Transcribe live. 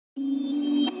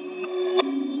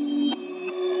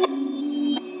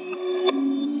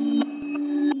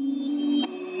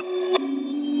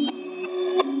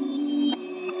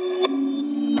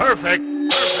Perfect.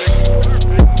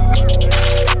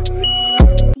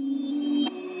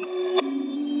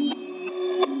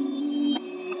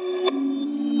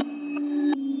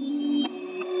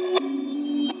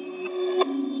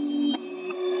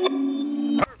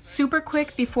 Super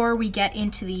quick before we get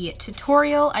into the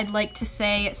tutorial, I'd like to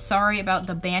say sorry about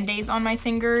the band-aids on my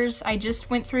fingers. I just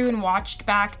went through and watched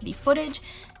back the footage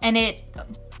and it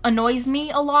annoys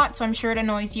me a lot, so I'm sure it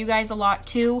annoys you guys a lot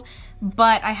too.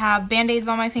 But I have band-aids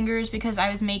on my fingers because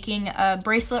I was making a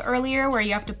bracelet earlier where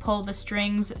you have to pull the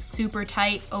strings super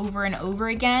tight over and over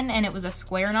again, and it was a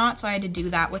square knot, so I had to do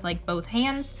that with like both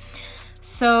hands.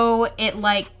 So it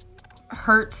like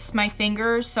hurts my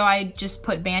fingers, so I just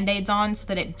put band-aids on so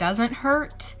that it doesn't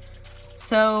hurt.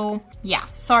 So yeah,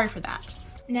 sorry for that.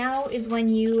 Now is when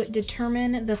you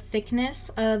determine the thickness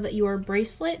of your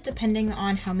bracelet depending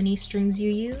on how many strings you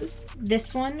use.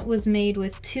 This one was made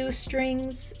with 2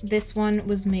 strings, this one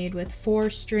was made with 4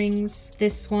 strings,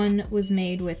 this one was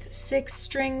made with 6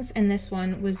 strings, and this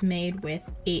one was made with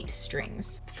 8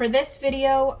 strings. For this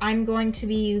video, I'm going to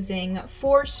be using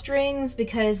 4 strings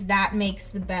because that makes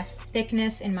the best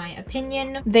thickness in my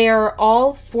opinion. They're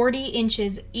all 40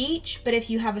 inches each, but if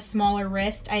you have a smaller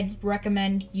wrist, I'd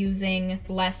recommend using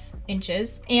less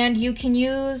inches. And you can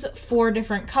use 4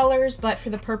 different colors, but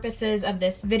for the purposes of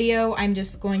this video, I'm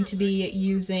just going to be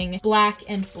using black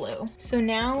and blue. So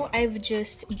now I've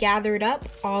just gathered up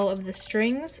all of the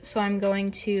strings, so I'm going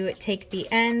to take the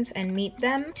ends and meet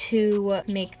them to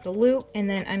make the loop, and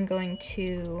then I'm going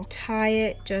to tie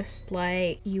it just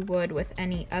like you would with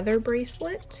any other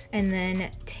bracelet, and then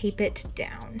tape it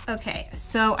down. Okay,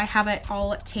 so I have it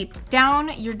all taped down.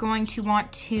 You're going to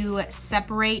want to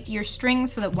separate your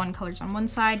strings so that one color's on one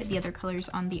side, the other color's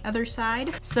on the other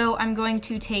side. So I'm going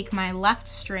to take my left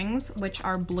strings, which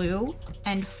are blue,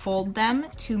 and fold them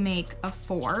to make a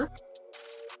 4.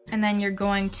 And then you're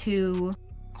going to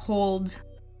hold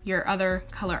your other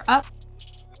color up,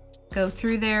 go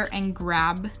through there and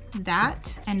grab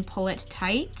that and pull it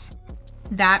tight.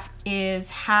 That is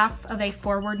half of a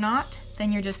forward knot.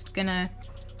 Then you're just gonna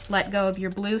let go of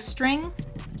your blue string,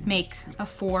 make a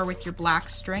 4 with your black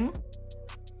string.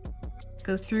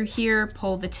 Go through here,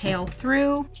 pull the tail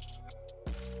through,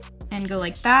 and go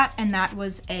like that, and that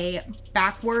was a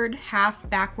backward, half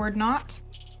backward knot.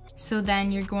 So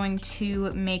then you're going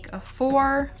to make a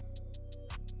 4,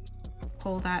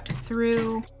 pull that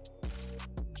through,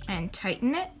 and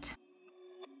tighten it.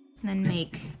 And then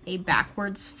make a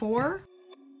backwards 4,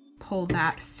 pull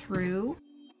that through,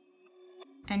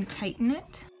 and tighten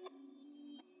it.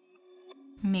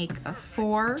 Make a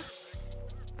 4,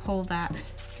 pull that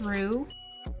through,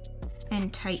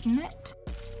 and tighten it.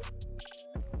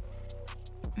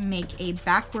 Make a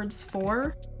backwards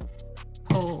 4,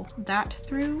 pull that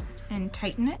through, and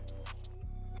tighten it.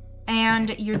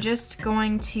 And you're just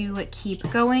going to keep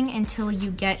going until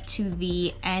you get to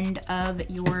the end of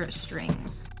your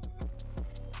strings.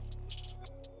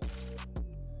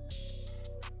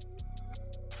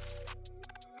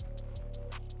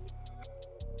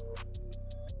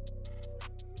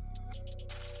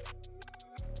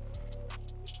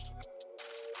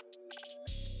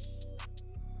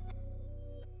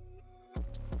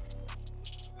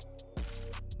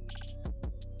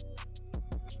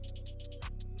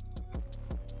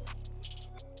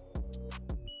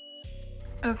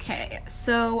 Okay,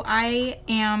 so I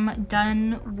am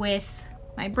done with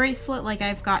my bracelet. Like,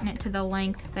 I've gotten it to the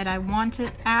length that I want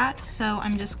it at, so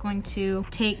I'm just going to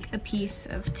take a piece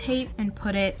of tape and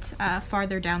put it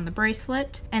farther down the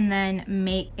bracelet, and then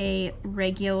make a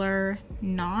regular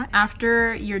knot.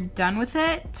 After you're done with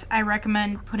it, I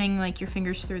recommend putting like your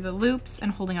fingers through the loops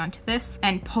and holding on to this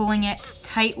and pulling it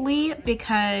tightly,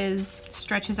 because it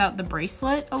stretches out the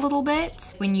bracelet a little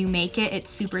bit. When you make it, it's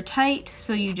super tight,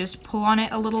 so you just pull on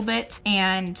it a little bit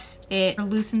and it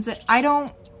loosens it. I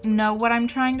don't know what I'm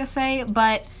trying to say,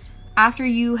 but after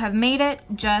you have made it,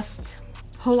 just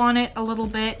pull on it a little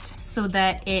bit so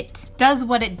that it does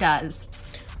what it does.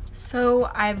 So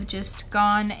I've just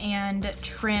gone and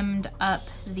trimmed up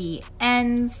the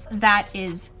ends. That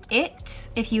is it.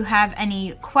 If you have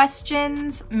any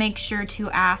questions, make sure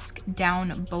to ask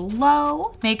down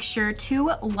below. Make sure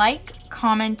to like,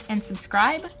 comment, and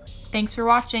subscribe. Thanks for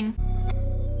watching.